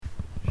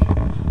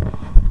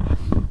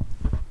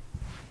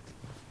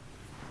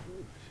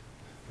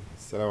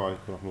السلام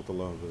عليكم ورحمة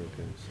الله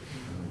وبركاته.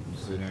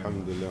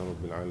 الحمد لله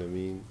رب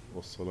العالمين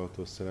والصلاة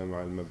والسلام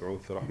على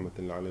المبعوث رحمة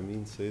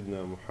للعالمين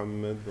سيدنا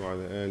محمد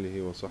وعلى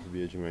آله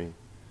وصحبه أجمعين.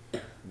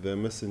 The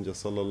Messenger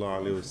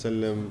sallallahu alayhi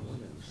wasallam,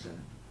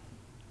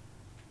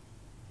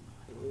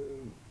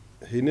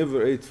 he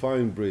never ate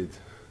fine bread.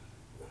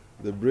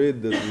 The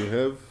bread that we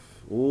have,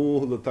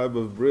 all the type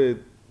of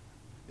bread,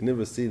 he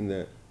never seen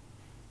that.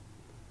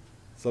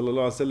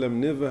 Sallallahu Alaihi Wasallam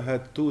never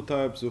had two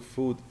types of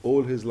food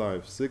all his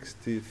life,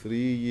 63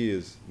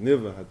 years.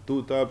 Never had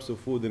two types of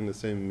food in the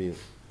same meal.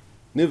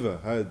 Never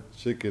had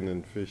chicken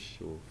and fish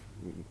or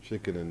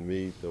chicken and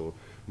meat or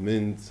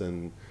mince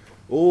and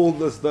all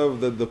the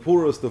stuff that the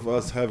poorest of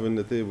us have on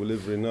the table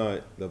every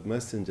night. The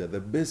messenger, the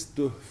best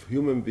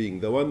human being,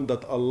 the one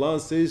that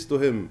Allah says to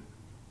him,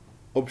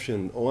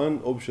 option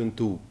one, option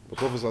two. The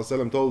Prophet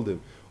ﷺ told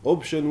him,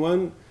 option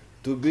one,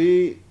 to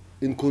be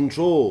in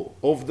control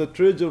of the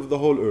treasure of the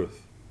whole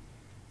earth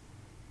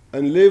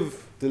and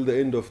live till the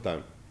end of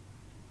time,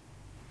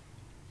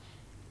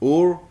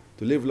 or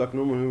to live like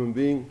normal human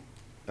being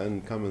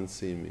and come and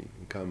see me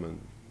and come and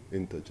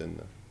enter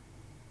Jannah.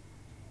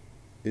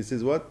 He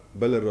says what?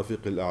 بل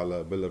الرفيق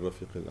الأعلى بل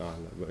الرفيق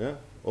الأعلى. Yeah?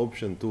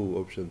 Option two,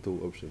 option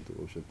two, option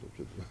two, option two,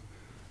 option two.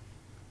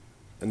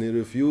 And he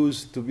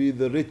refused to be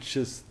the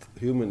richest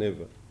human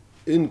ever,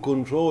 in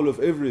control of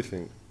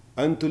everything,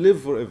 and to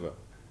live forever.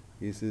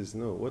 He says,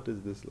 no, what is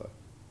this like?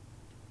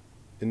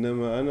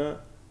 إنما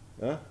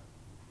أنا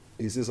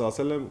He says,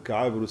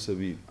 كعابر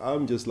السبيل.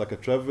 I'm just like a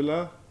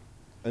traveler,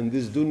 and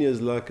this dunya is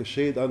like a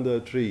shade under a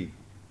tree.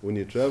 When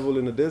you travel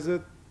in a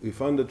desert, you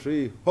find a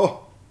tree,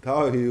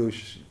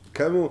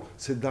 camel,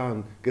 sit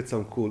down, get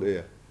some cool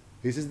air.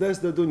 He says, that's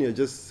the dunya,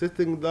 just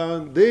sitting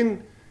down.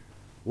 Then,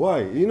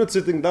 why? You're not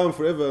sitting down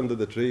forever under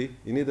the tree.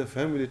 You need a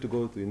family to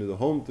go to, you need a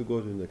home to go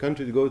to, you need a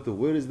country to go to.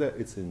 Where is that?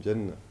 It's in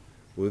Jannah,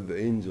 with the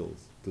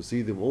angels, to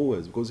see them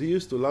always. Because he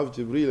used to love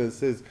Jibreel and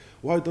says,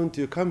 why don't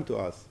you come to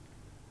us?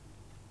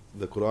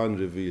 The Quran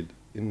revealed,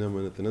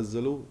 إِنَّمَا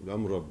نَتَنَزَّلُ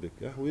بِأَمْرِ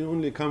رَبِّكَ. We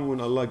only come when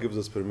Allah gives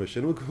us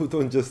permission. We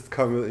don't just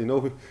come,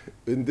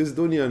 in this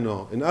dunya,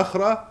 no. In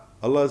Akhirah,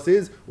 Allah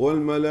says,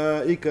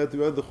 وَالْمَلَائِكَةُ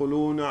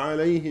يَدْخُلُونَ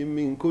عَلَيْهِمْ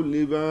مِنْ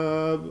كُلِّ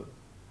بَابٍ.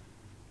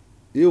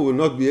 You will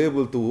not be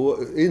able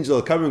to,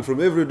 angel coming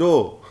from every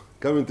door,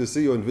 coming to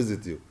see you and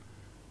visit you.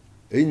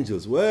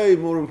 Angels, way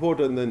more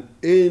important than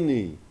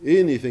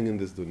anything in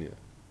this dunya.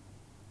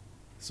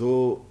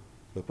 So,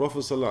 the Prophet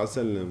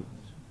ﷺ,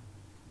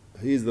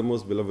 he is the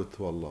most beloved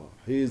to Allah.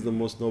 He is the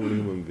most noble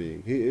human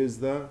being. He is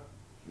the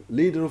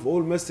leader of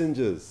all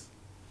messengers.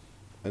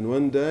 And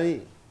one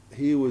day,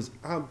 he was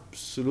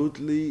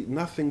absolutely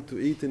nothing to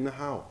eat in the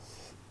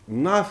house.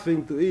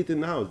 Nothing to eat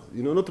in the house.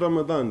 Not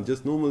Ramadan,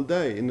 just normal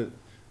day.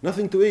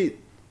 Nothing to eat.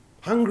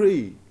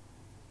 Hungry.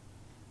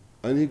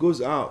 And he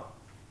goes out.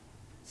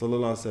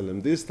 Sallallahu Alaihi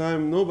Wasallam. This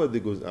time, nobody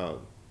goes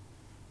out.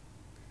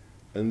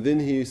 And then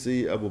he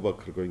see Abu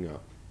Bakr going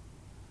out.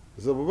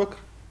 He says, Abu Bakr,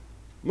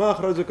 ما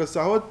أخرجك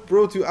الساعة? What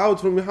brought you out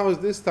from your house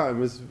this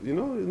time?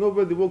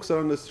 Nobody walks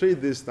around the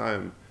street this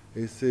time.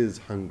 He says,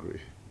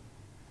 hungry.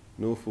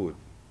 No food.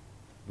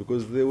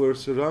 Because they were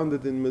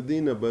surrounded in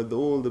Medina by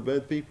all the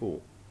bad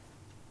people.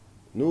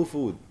 No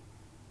food.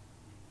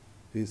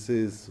 He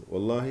says,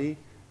 Wallahi,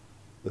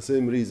 the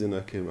same reason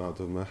I came out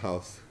of my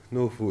house.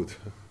 No food.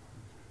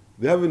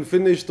 They haven't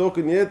finished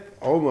talking yet.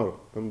 Umar,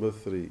 number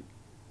 3.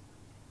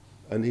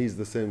 And he's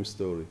the same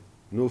story.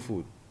 No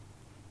food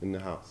in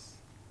the house.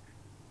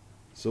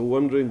 So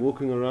wandering,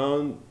 walking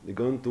around, they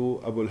gone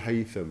to Abu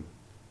al-Haytham,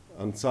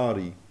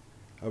 Ansari,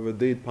 have a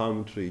date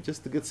palm tree,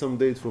 just to get some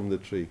dates from the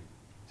tree,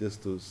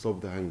 just to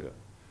stop the hunger.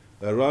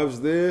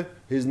 Arrives there,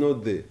 he's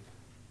not there.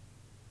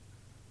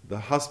 The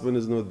husband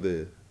is not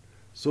there.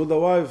 So the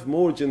wife,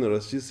 more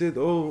generous, she said,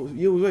 oh,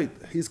 you wait,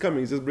 he's coming,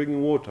 he's just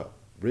bringing water.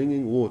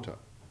 Bringing water.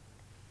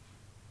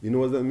 You know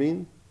what that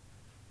means?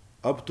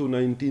 Up to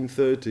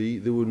 1930,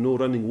 there was no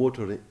running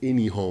water in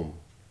any home.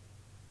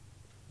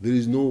 There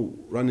is no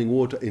running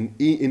water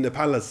in the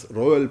palace,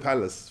 royal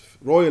palace.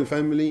 Royal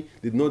family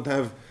did not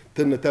have,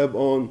 turn the tap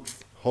on,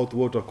 hot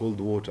water, cold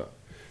water.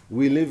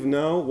 We live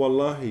now,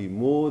 wallahi,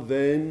 more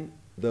than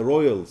the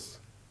royals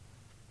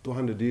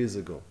 200 years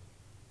ago.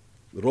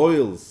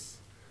 Royals,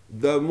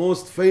 the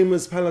most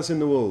famous palace in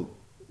the world,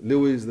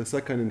 Louis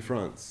II in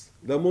France.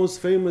 The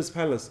most famous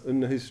palace in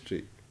the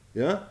history.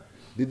 Yeah?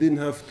 They didn't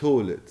have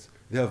toilets.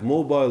 They have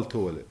mobile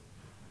toilet.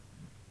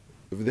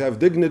 If they have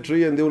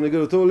dignitary and they want to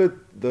go to the toilet,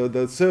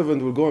 the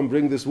servant will go and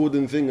bring this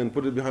wooden thing and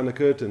put it behind a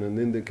curtain and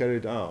then they carry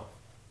it out.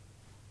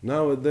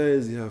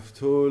 Nowadays you have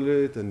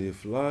toilet and you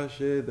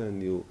flush it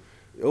and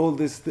all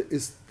this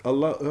is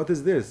Allah. What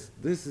is this?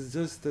 This is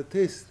just a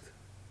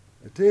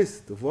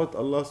taste of what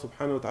Allah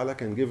subhanahu wa ta'ala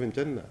can give in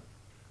Jannah.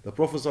 The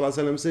Prophet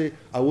ﷺ say,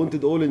 I want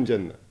it all in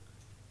Jannah.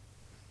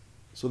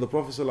 So the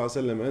Prophet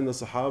ﷺ and the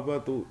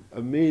Sahaba,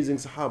 amazing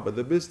Sahaba,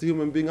 the best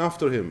human being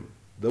after him.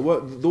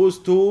 Those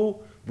two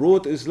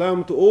brought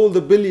Islam to all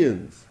the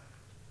billions.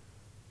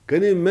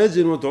 Can you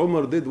imagine what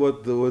Umar did, what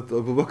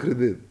Abu Bakr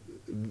did?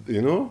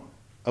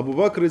 Abu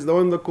Bakr is the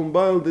one that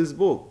compiled this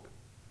book.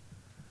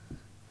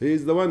 He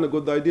is the one that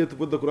got the idea to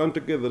put the Quran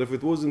together. If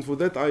it wasn't for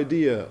that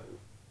idea,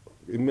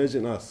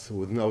 imagine us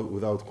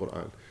without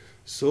Quran.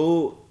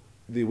 So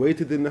they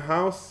waited in the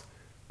house,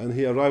 and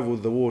he arrived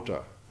with the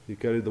water. He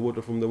carried the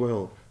water from the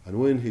well. And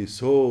when he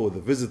saw the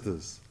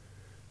visitors,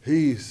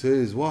 he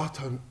says,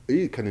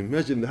 he can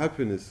imagine the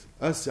happiness.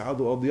 أسعد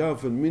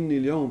أضياف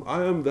مني اليوم.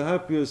 I am the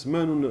happiest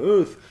man on the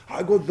earth.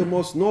 I got the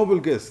most noble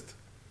guest.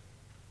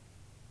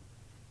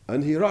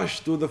 And he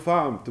rushed to the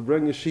farm to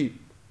bring a sheep.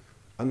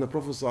 And the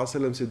Prophet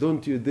ﷺ said,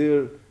 don't you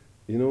dare,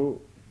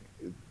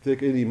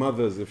 take any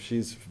mothers if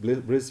she's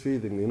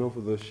breastfeeding,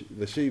 for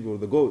the sheep or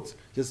the goats.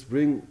 Just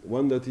bring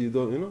one that you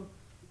don't,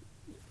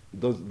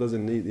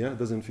 doesn't need,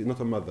 doesn't feed,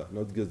 not a mother,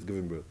 not just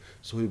giving birth.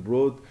 So he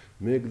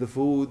make the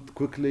food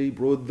quickly,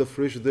 brought the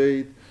fresh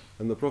date,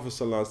 and the Prophet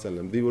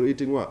ﷺ, they were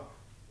eating what?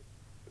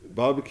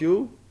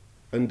 Barbecue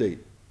and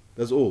date.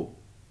 That's all.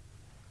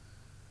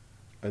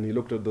 And he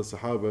looked at the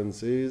Sahaba and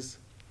says,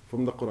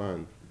 from the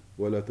Quran,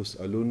 وَلَا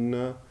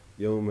تُسْأَلُنَّ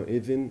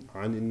يَوْمَئِذٍ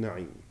عَنِ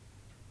النَّعِيمِ.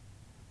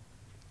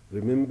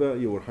 Remember,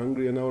 you were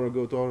hungry an hour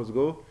ago, 2 hours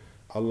ago.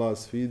 Allah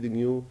is feeding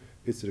you.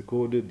 It's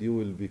recorded. You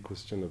will be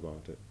questioned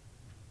about it.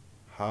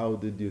 How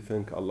did you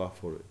thank Allah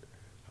for it?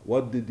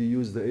 What did you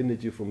use the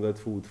energy from that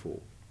food for?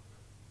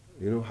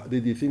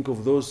 Did you think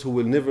of those who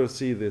will never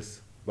see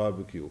this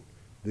barbecue?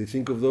 Did you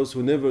think of those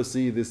who never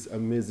see this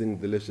amazing,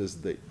 delicious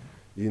date?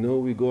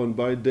 We go and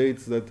buy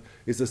dates that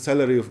is a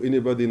salary of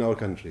anybody in our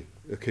country,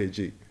 a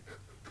kg.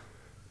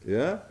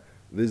 Yeah?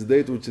 This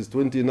date, which is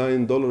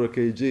 $29 a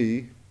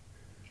kg,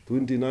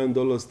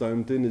 $29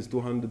 times 10 is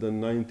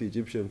 290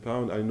 Egyptian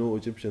pound. I know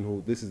Egyptian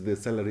who this is their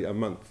salary a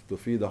month to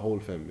feed the whole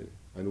family.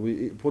 And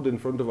we put in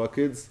front of our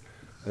kids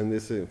and they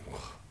say,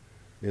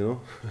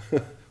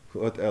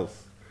 what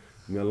else?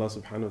 May Allah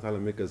subhanahu wa ta'ala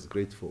make us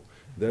grateful.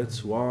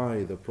 That's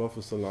why the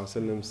Prophet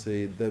ﷺ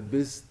said the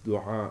best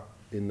dua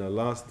in the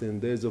last 10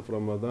 days of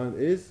Ramadan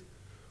is,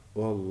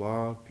 oh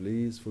Allah,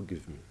 please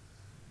forgive me.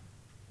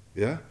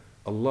 Yeah?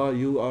 Allah,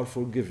 you are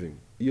forgiving.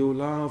 You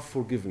love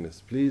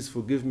forgiveness. Please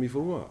forgive me for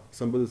what?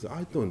 Somebody says,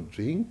 I don't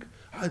drink,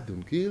 I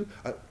don't kill.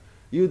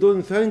 You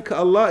don't thank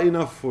Allah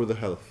enough for the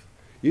health.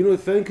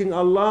 Thanking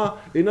Allah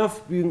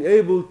enough being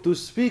able to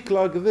speak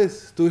like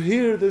this, to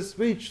hear the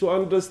speech, to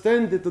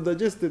understand it, to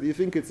digest it. You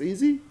think it's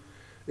easy?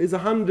 It's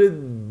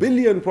 100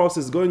 billion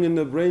process going in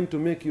the brain to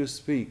make you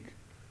speak,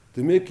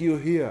 to make you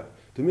hear,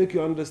 to make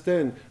you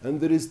understand. And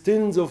there is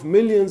tens of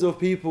millions of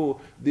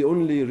people, they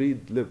only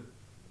read lip.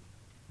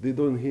 They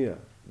don't hear.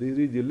 They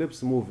read your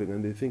lips moving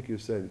and they think you're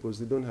saying, because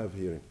they don't have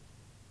hearing.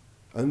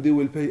 And they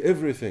will pay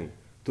everything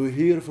to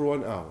hear for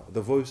 1 hour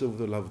the voice of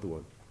the loved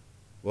one.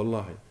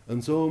 Wallahi.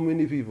 And so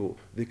many people,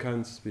 they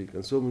can't speak.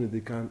 And so many, they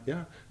can't.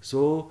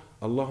 So,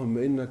 Allahumma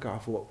innaka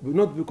afu.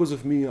 Not because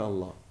of me,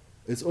 Allah.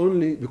 It's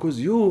only because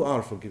you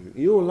are forgiving.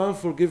 You love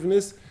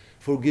forgiveness,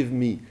 forgive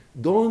me.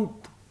 Don't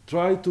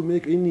try to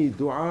make any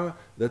dua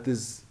that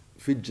is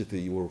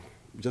fidgety or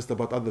just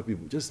about other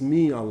people. Just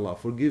me, Allah.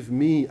 Forgive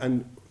me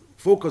and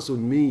focus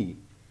on me.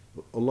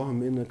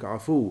 Allahumma innaka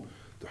afu.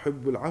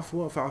 Tuhibbul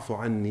afwa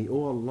fa'afu anni.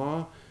 Oh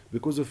Allah,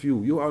 because of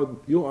you. You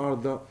are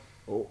the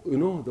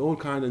the all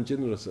kind and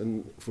generous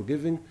and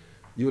forgiving.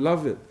 You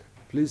love it.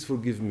 Please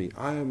forgive me.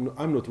 I'm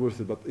not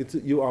worth it, but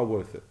you are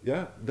worth it.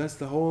 Yeah, that's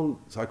the whole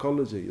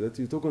psychology. That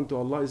you're talking to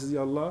Allah. You say,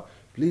 Allah,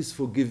 please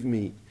forgive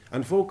me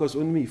and focus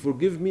on me.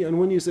 Forgive me. And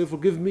when you say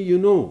forgive me, you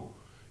know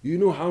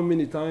how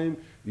many times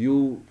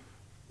you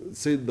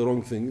said the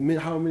wrong thing.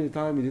 How many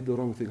times you did the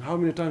wrong thing. How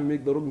many times you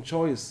make the wrong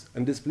choice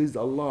and displeased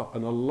Allah.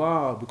 And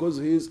Allah, because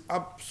He is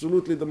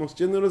absolutely the most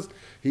generous,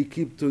 He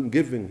kept on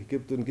giving. He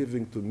kept on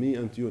giving to me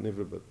and to you and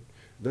everybody.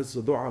 That's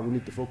the dua we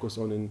need to focus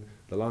on in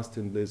the last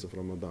 10 days of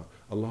Ramadan.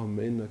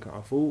 Allahumma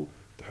innaka afu,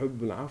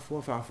 tuhibbul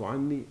afwa fa'afu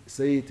anni.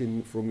 Say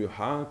it from your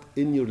heart,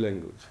 in your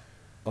language.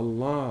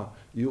 Allah,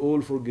 you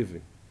all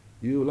forgiving.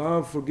 You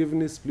love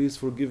forgiveness, please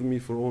forgive me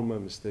for all my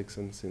mistakes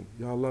and sin.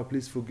 Ya Allah,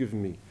 please forgive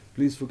me.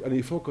 And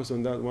you focus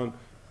on that one.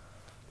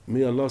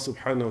 May Allah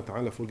subhanahu wa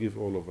ta'ala forgive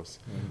all of us.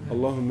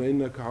 Allahumma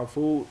innaka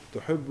afu,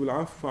 tuhibbul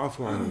afwa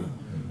fa'afu anna.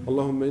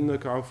 Allahumma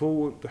innaka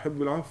afu,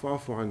 tuhibbul afwa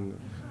fa'afu anna.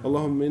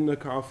 اللهم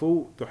إنك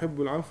عفو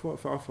تحب العفو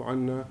فاعف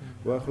عنا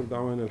وآخر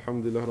دعوانا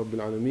الحمد لله رب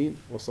العالمين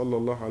وصلى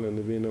الله على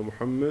نبينا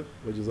محمد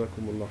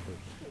وجزاكم الله خير.